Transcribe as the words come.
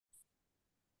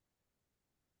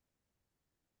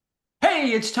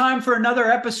Hey, it's time for another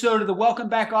episode of the Welcome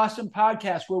Back Austin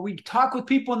podcast, where we talk with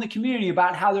people in the community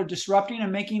about how they're disrupting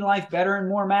and making life better and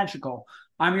more magical.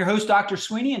 I'm your host, Dr.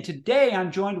 Sweeney, and today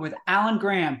I'm joined with Alan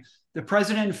Graham, the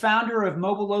president and founder of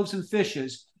Mobile Loaves and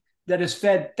Fishes, that has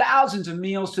fed thousands of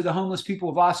meals to the homeless people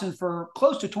of Austin for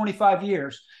close to 25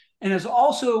 years. And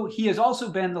he has also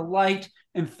been the light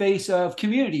and face of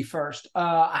Community First,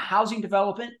 a housing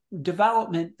development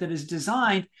that is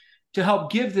designed to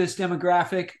help give this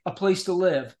demographic a place to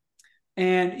live.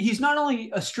 And he's not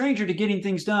only a stranger to getting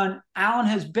things done, Alan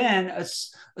has been a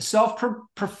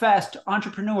self-professed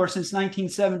entrepreneur since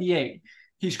 1978.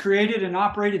 He's created and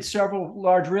operated several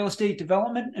large real estate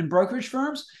development and brokerage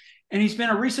firms, and he's been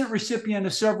a recent recipient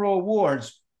of several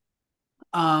awards.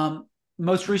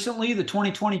 Most recently, the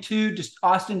 2022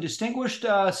 Austin Distinguished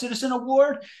Citizen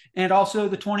Award, and also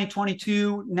the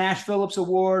 2022 Nash Phillips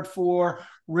Award for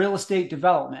Real Estate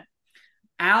Development.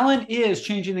 Alan is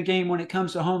changing the game when it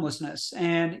comes to homelessness,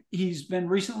 and he's been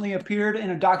recently appeared in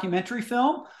a documentary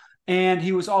film, and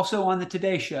he was also on the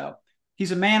Today Show.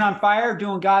 He's a man on fire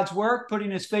doing God's work, putting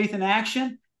his faith in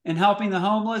action, and helping the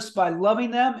homeless by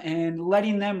loving them and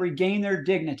letting them regain their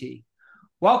dignity.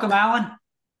 Welcome, Alan.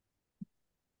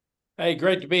 Hey,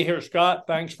 great to be here, Scott.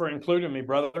 Thanks for including me,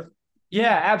 brother.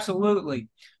 Yeah, absolutely.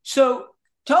 So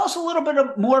tell us a little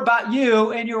bit more about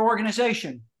you and your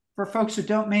organization for folks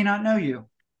that may not know you.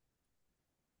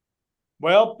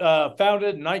 Well,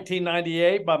 founded in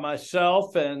 1998 by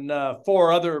myself and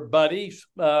four other buddies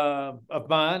of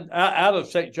mine out of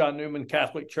St. John Newman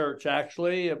Catholic Church,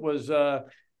 actually. It was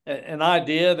an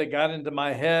idea that got into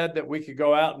my head that we could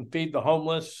go out and feed the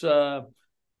homeless, leveraging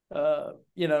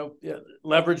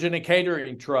a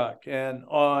catering truck. And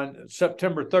on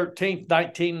September 13th,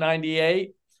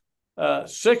 1998,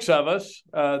 six of us,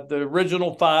 the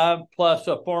original five, plus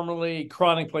a formerly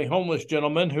chronically homeless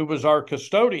gentleman who was our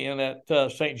custodian at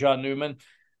St. John Newman,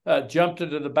 jumped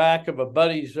into the back of a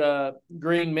buddy's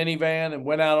green minivan and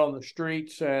went out on the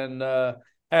streets and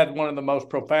had one of the most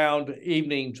profound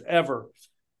evenings ever.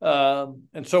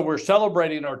 And so we're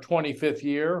celebrating our 25th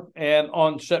year. And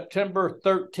on September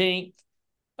 13th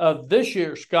of this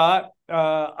year, Scott,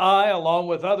 I, along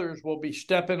with others, will be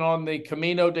stepping on the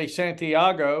Camino de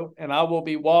Santiago, and I will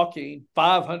be walking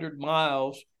 500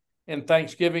 miles in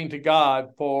thanksgiving to God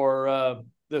for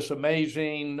this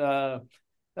amazing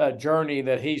journey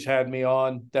that he's had me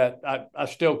on that I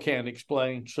still can't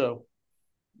explain. So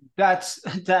that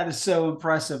is so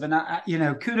impressive.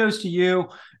 And kudos to you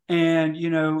and,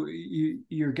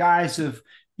 your guys of,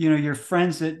 your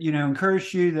friends that,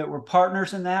 encouraged you, that were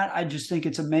partners in that. I just think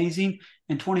it's amazing.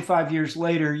 And 25 years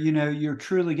later, you're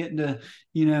truly getting to,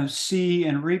 see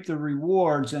and reap the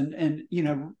rewards and,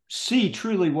 see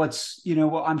truly what's,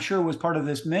 what I'm sure was part of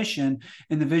this mission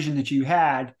and the vision that you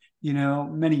had,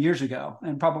 many years ago,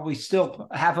 and probably still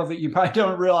half of it, you probably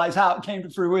don't realize how it came to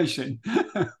fruition.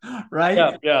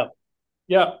 Right. Yeah.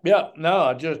 No,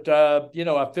 I just,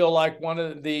 I feel like one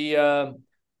of the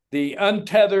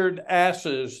untethered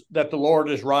asses that the Lord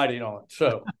is riding on.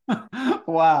 So,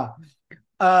 wow.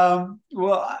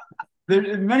 Well,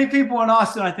 many people in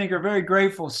Austin, I think, are very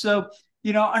grateful. So,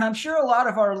 and I'm sure a lot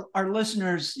of our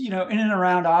listeners, in and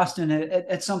around Austin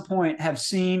at some point have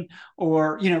seen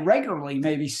or, regularly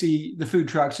maybe see the food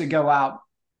trucks that go out.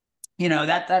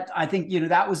 That I think,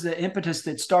 that was the impetus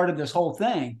that started this whole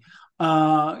thing.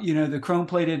 The chrome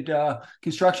plated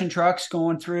construction trucks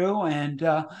going through and,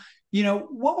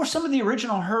 what were some of the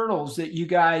original hurdles that you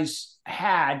guys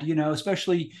had,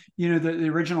 especially, the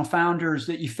original founders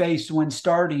that you faced when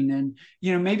starting and,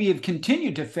 maybe have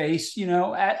continued to face,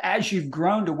 as you've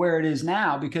grown to where it is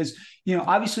now, because,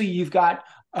 obviously you've got,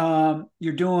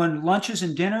 you're doing lunches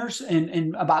and dinners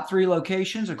in about 3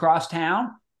 locations across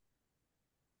town.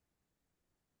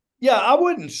 Yeah, I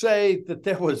wouldn't say that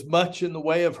there was much in the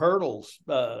way of hurdles.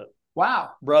 Wow,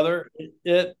 brother.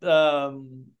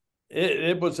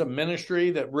 It was a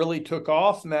ministry that really took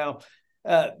off. Now,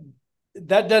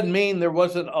 that doesn't mean there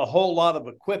wasn't a whole lot of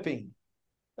equipping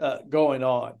going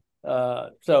on.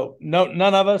 So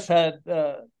none of us had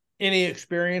any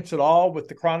experience at all with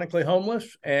the chronically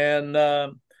homeless. And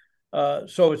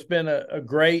so it's been a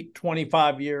great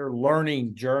 25-year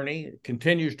learning journey. It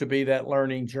continues to be that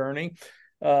learning journey.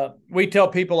 We tell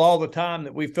people all the time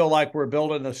that we feel like we're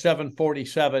building a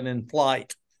 747 in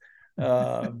flight.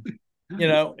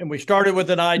 And we started with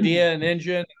an idea, an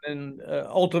engine, and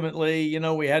ultimately,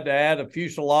 we had to add a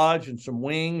fuselage and some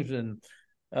wings and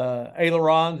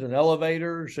ailerons and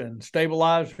elevators and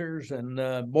stabilizers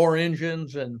and more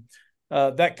engines and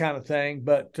that kind of thing.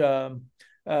 But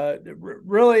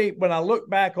really, when I look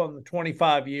back on the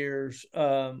 25 years,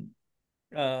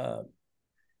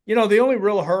 The only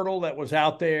real hurdle that was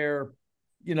out there,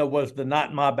 was the not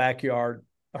in my backyard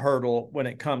hurdle when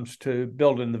it comes to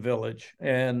building the village.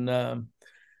 And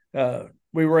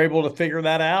we were able to figure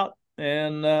that out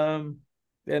and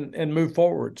move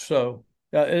forward. So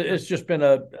it's just been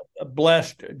a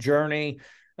blessed journey,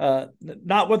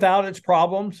 not without its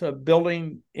problems of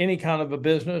building any kind of a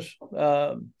business,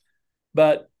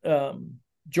 but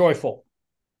joyful.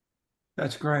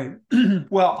 That's great.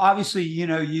 Well, obviously,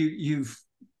 you've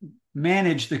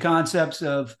managed the concepts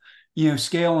of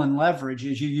scale and leverage,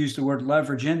 as you use the word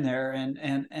leverage in there,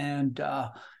 and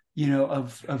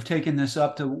of taking this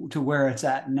up to where it's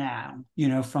at now,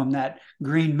 from that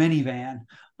green minivan,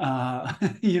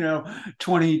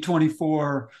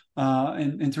 2024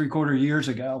 and 3/4 years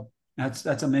ago.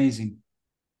 That's amazing.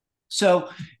 So,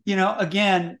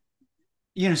 again,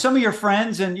 some of your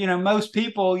friends and, most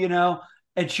people,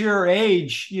 at your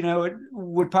age, it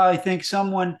would probably think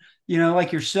someone,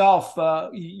 like yourself,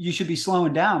 you should be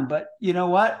slowing down. But you know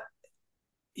what?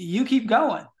 You keep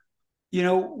going.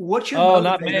 What's your Oh,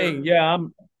 not motivator?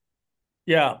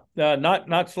 me.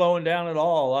 Not slowing down at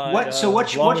all. So As long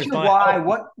what's as your my why?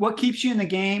 health. What keeps you in the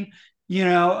game?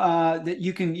 That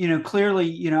you can,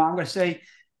 clearly, I'm going to say,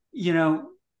 you know,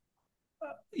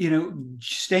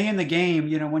 stay in the game,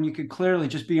 when you could clearly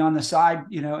just be on the side,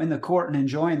 in the court and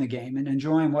enjoying the game and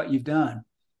enjoying what you've done.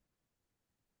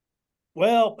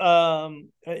 Well,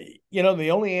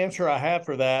 the only answer I have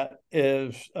for that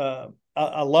is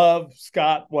I love,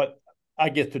 Scott, what I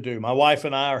get to do. My wife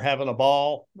and I are having a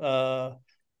ball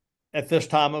at this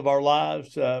time of our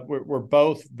lives. We're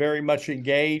both very much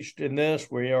engaged in this.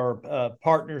 We are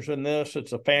partners in this.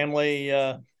 It's a family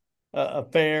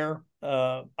affair.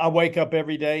 I wake up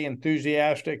every day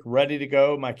enthusiastic, ready to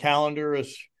go. My calendar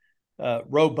is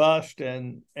robust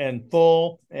and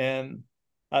full, and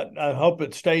I hope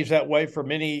it stays that way for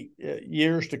many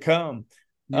years to come.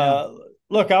 Yeah.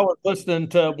 Look, I was listening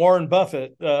to Warren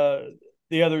Buffett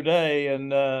the other day,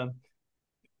 and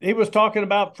he was talking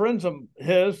about friends of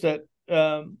his that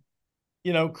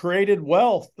created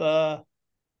wealth, from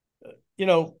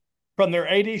their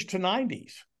 80s to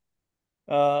 90s.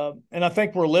 And I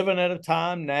think we're living at a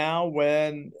time now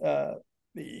when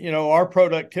our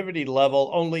productivity level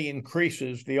only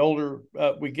increases the older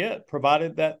we get,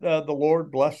 provided that the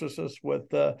Lord blesses us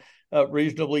with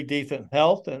reasonably decent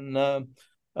health. And I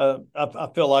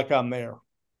feel like I'm there.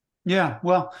 Yeah.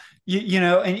 Well,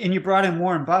 and you brought in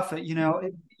Warren Buffett,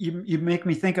 you make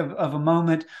me think of a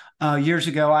moment years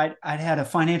ago. I'd had a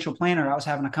financial planner I was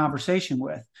having a conversation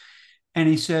with, and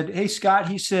he said, "Hey, Scott,"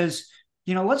 he says,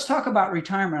 let's talk about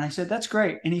retirement. I said, "That's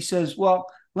great." And he says, "Well,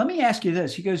 let me ask you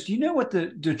this." He goes, "Do you know what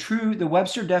the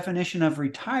Webster definition of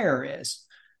retire is?"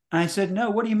 And I said,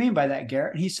 "No, what do you mean by that,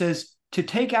 Garrett?" And he says, "To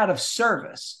take out of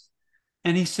service."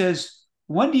 And he says,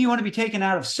 "When do you want to be taken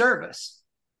out of service?"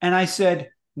 And I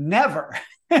said, "Never."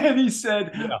 And he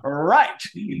said, Yeah. "Right."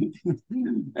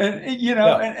 and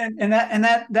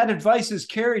Yeah. that advice is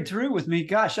carried through with me.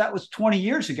 Gosh, that was 20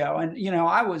 years ago. And,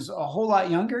 I was a whole lot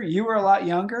younger. You were a lot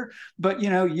younger. But,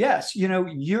 yes,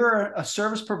 you're a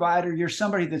service provider. You're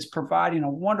somebody that's providing a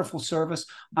wonderful service.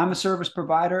 I'm a service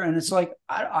provider. And it's like,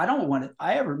 I don't want to,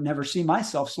 I ever never see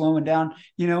myself slowing down,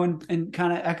 and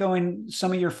kind of echoing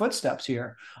some of your footsteps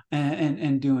here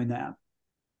and doing that.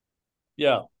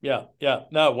 Yeah.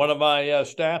 No, one of my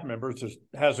staff members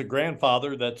has a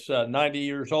grandfather that's 90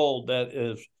 years old that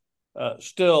is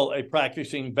still a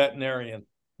practicing veterinarian.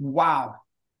 Wow.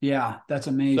 Yeah, that's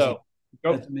amazing. So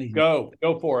go That's amazing. go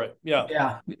for it. Yeah.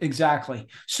 Yeah, exactly.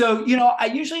 So, I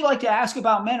usually like to ask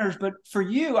about mentors, but for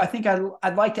you, I think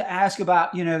I'd like to ask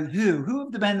about,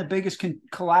 who have been the biggest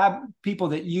collab people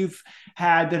that you've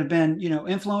had that have been,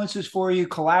 influences for you,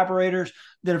 collaborators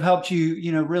that have helped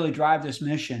you, really drive this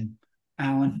mission,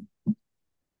 Alan?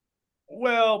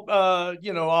 Well,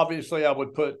 obviously I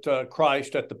would put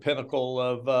Christ at the pinnacle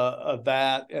of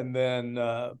that, and then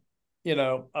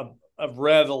I've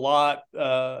read a lot,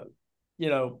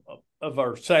 of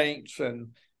our saints, and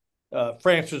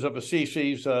Francis of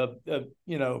Assisi's,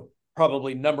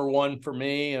 probably number one for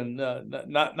me, and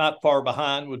not far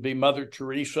behind would be Mother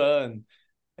Teresa,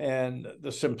 and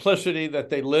the simplicity that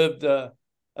they lived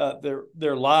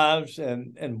their lives,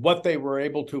 and what they were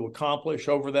able to accomplish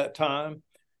over that time.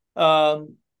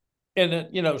 And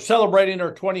celebrating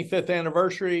our 25th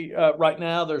anniversary right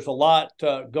now, there's a lot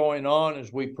going on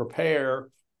as we prepare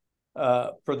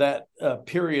for that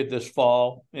period this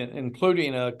fall,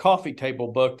 including a coffee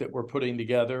table book that we're putting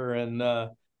together. And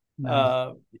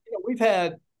Nice. we've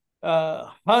had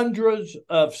hundreds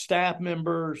of staff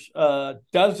members,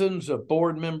 dozens of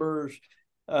board members,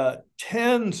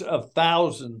 tens of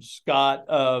thousands, Scott,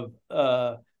 of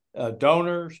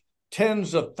donors,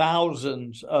 tens of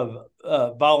thousands of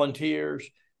volunteers,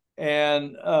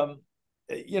 and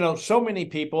so many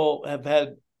people have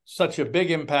had such a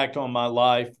big impact on my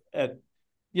life. And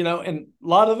a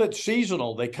lot of it's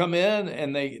seasonal. They come in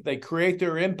and they create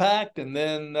their impact, and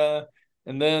then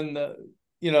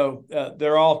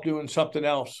they're off doing something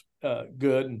else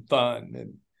good and fun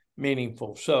and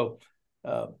meaningful. So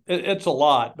it's a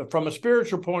lot. But from a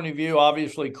spiritual point of view,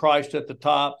 obviously Christ at the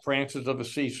top, Francis of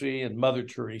Assisi, and Mother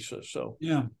Teresa. So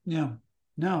Yeah, yeah.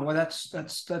 No, well,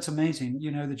 that's amazing.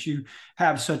 That you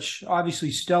have such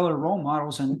obviously stellar role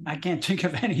models, and I can't think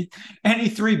of any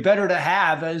three better to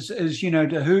have as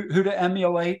to who to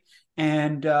emulate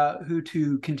and who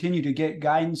to continue to get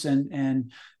guidance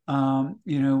and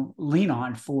lean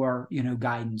on for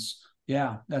guidance.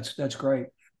 Yeah, that's great.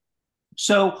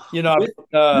 So, with,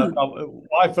 my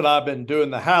wife and I have been doing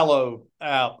the Hallow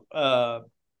app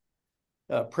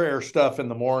prayer stuff in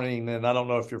the morning, and I don't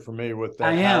know if you're familiar with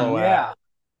I that am, Hallow app. yeah.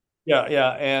 Yeah, yeah,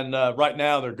 and right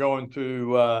now they're going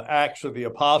through Acts of the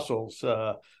Apostles,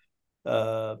 uh,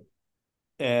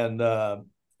 and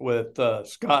with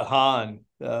Scott Hahn,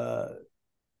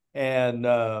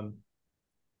 and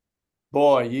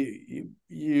boy,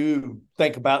 you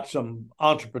think about some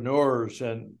entrepreneurs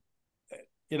and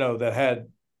that had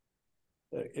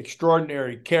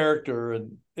extraordinary character,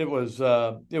 and it was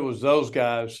those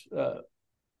guys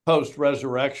post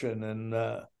resurrection, and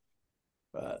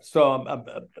so I'm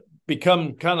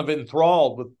become kind of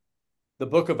enthralled with the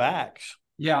Book of Acts.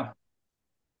 Yeah.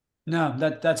 No,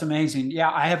 that's amazing.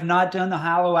 Yeah, I have not done the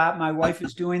Hallow app. My wife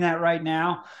is doing that right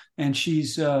now, and she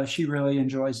really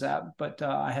enjoys that, but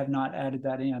I have not added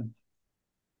that in.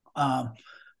 Um,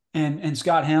 and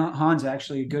Scott Hahn's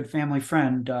actually a good family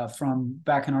friend from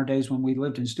back in our days when we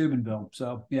lived in Steubenville.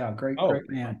 So yeah, great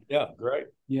man. Yeah, great.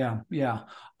 Yeah, yeah.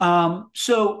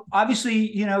 So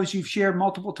obviously, as you've shared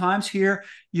multiple times here,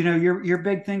 your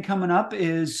big thing coming up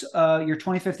is your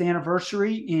 25th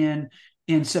anniversary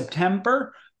in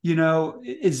September.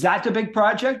 Is that the big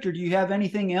project, or do you have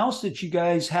anything else that you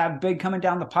guys have big coming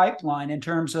down the pipeline in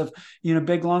terms of,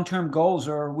 big long-term goals?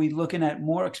 Or are we looking at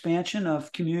more expansion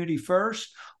of community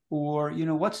first, or,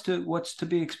 what's to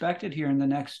be expected here in the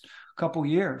next couple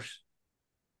years?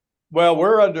 Well,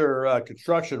 we're under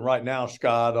construction right now,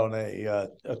 Scott, on a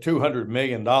 $200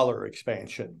 million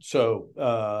expansion. So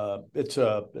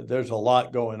there's a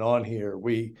lot going on here.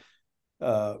 We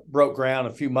broke ground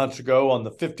a few months ago on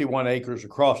the 51 acres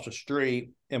across the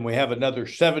street, and we have another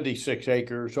 76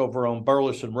 acres over on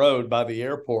Burleson Road by the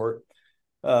airport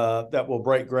that will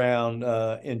break ground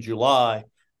in July.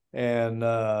 And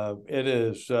it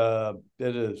is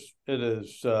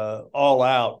all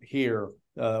out here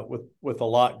with a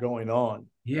lot going on.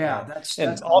 Yeah, that's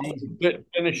also amazing.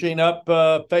 finishing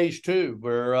up phase two.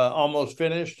 We're almost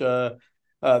finished.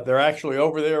 They're actually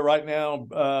over there right now,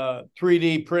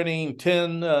 3D printing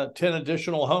 10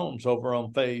 additional homes over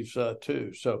on phase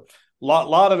two. So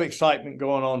lot of excitement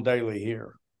going on daily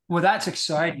here. Well, that's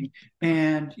exciting.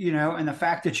 And, and the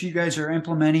fact that you guys are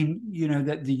implementing,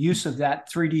 that the use of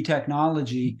that 3D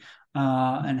technology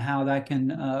and how that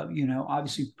can,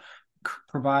 obviously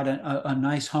provide a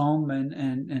nice home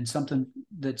and something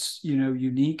that's,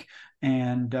 unique.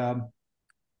 And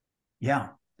yeah,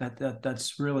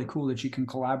 that's really cool that you can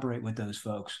collaborate with those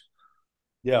folks.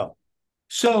 Yeah.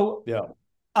 So, yeah.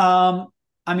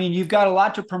 I mean, you've got a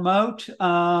lot to promote.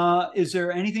 Is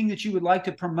there anything that you would like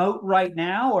to promote right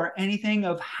now, or anything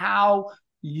of how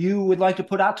you would like to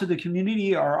put out to the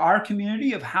community or our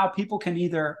community of how people can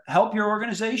either help your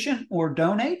organization or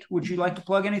donate? Would you like to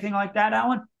plug anything like that,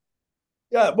 Alan?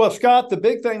 Yeah, well, Scott, the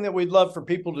big thing that we'd love for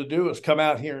people to do is come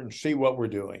out here and see what we're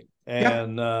doing.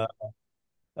 And,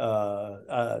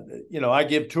 I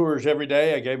give tours every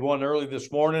day. I gave one early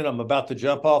this morning. I'm about to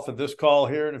jump off of this call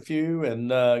here in a few and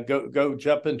go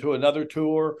jump into another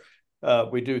tour.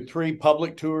 We do 3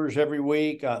 public tours every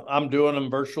week. I'm doing them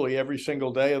virtually every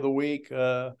single day of the week,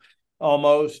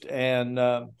 almost. And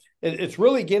it's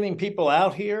really getting people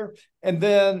out here. And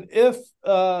then if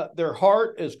their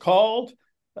heart is called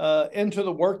into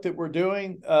the work that we're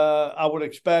doing, I would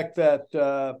expect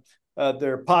that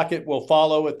their pocket will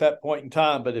follow at that point in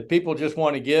time. But if people just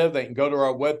want to give, they can go to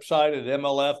our website at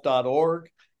mlf.org.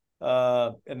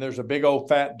 And there's a big old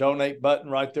fat donate button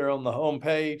right there on the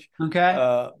homepage.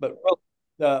 Okay. But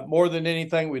more than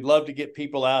anything, we'd love to get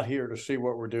people out here to see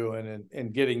what we're doing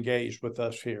and get engaged with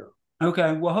us here.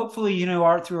 Okay. Well, hopefully,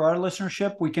 through our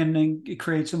listenership, we can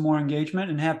create some more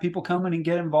engagement and have people come in and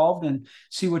get involved and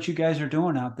see what you guys are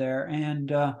doing out there.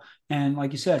 And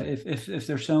like you said, if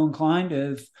they're so inclined,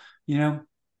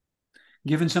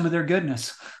 giving some of their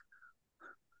goodness.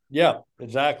 Yeah,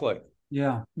 exactly.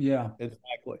 Yeah, yeah.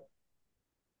 Exactly.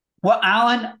 Well,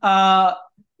 Alan,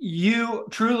 you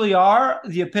truly are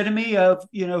the epitome of,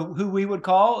 who we would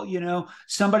call,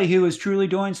 somebody who is truly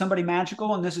doing somebody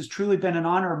magical. And this has truly been an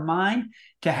honor of mine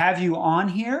to have you on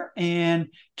here and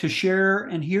to share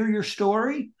and hear your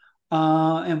story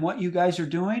and what you guys are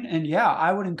doing. And yeah,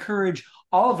 I would encourage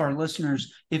all of our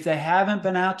listeners, if they haven't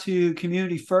been out to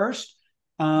Community First,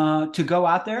 to go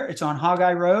out there. It's on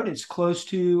Hogeye Road. It's close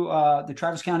to the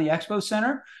Travis County Expo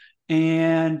Center.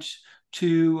 And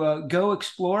to go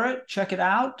explore it, check it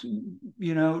out.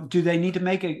 Do they need to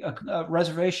make a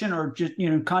reservation or just,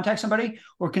 contact somebody,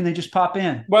 or can they just pop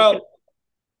in? Well,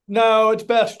 no, it's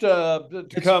best to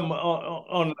It's, come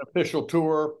on an official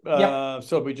tour, yep.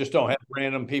 so we just don't have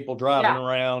random people driving Yeah.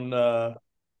 around.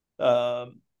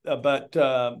 But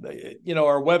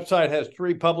our website has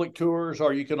 3 public tours,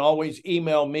 or you can always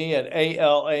email me at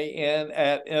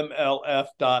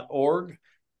alan@mlf.org,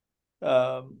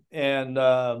 and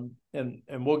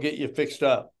we'll get you fixed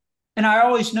up. And I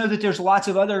always know that there's lots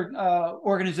of other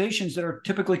organizations that are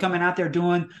typically coming out there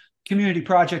doing community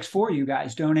projects for you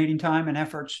guys, donating time and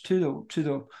efforts to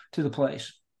the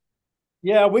place.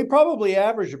 Yeah, we probably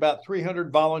average about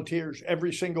 300 volunteers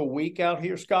every single week out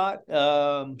here, Scott.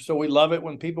 So we love it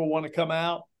when people want to come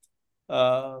out.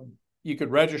 You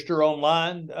could register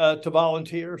online to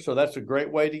volunteer, so that's a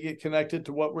great way to get connected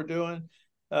to what we're doing.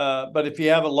 But if you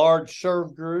have a large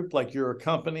serve group, like you're a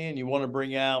company and you want to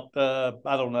bring out,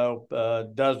 I don't know, a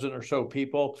dozen or so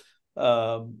people,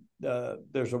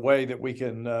 there's a way that we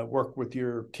can work with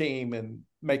your team and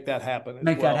make that happen as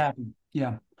Make that well. happen.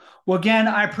 Yeah. Well, again,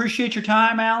 I appreciate your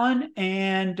time, Alan,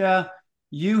 and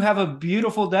you have a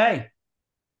beautiful day.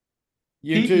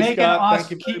 You too, Scott.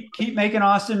 Thank you very much. Keep making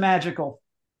Austin magical.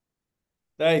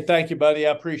 Hey, thank you, buddy.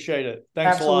 I appreciate it.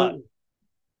 Thanks a lot. Absolutely.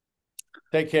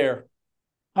 Take care.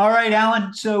 All right,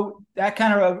 Alan. So that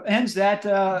kind of ends that.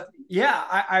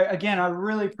 Yeah, again, I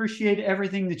really appreciate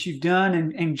everything that you've done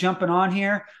and jumping on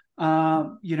here.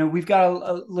 We've got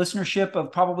a listenership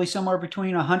of probably somewhere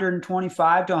between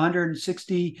 125 to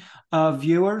 160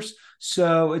 viewers.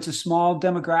 So it's a small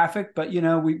demographic, but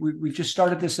we've just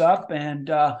started this up and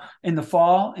in the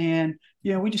fall, and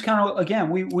we just kind of, again,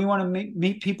 we want to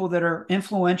meet people that are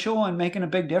influential and making a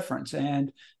big difference.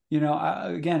 And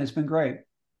again, it's been great.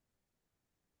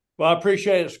 Well, I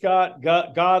appreciate it, Scott.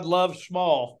 God loves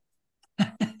small.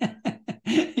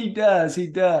 He does. He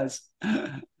does.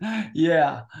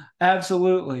 Yeah,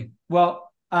 absolutely.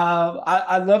 Well,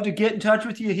 I'd love to get in touch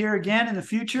with you here again in the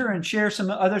future and share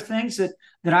some other things that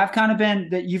I've kind of been,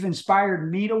 that you've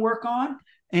inspired me to work on,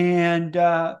 and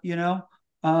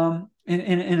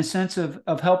in a sense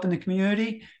of helping the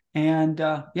community. And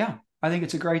yeah, I think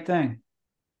it's a great thing.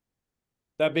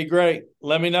 That'd be great.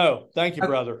 Let me know. Thank you,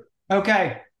 brother.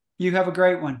 Okay, you have a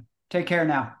great one. Take care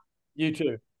now. You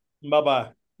too. Bye bye.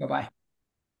 Bye bye.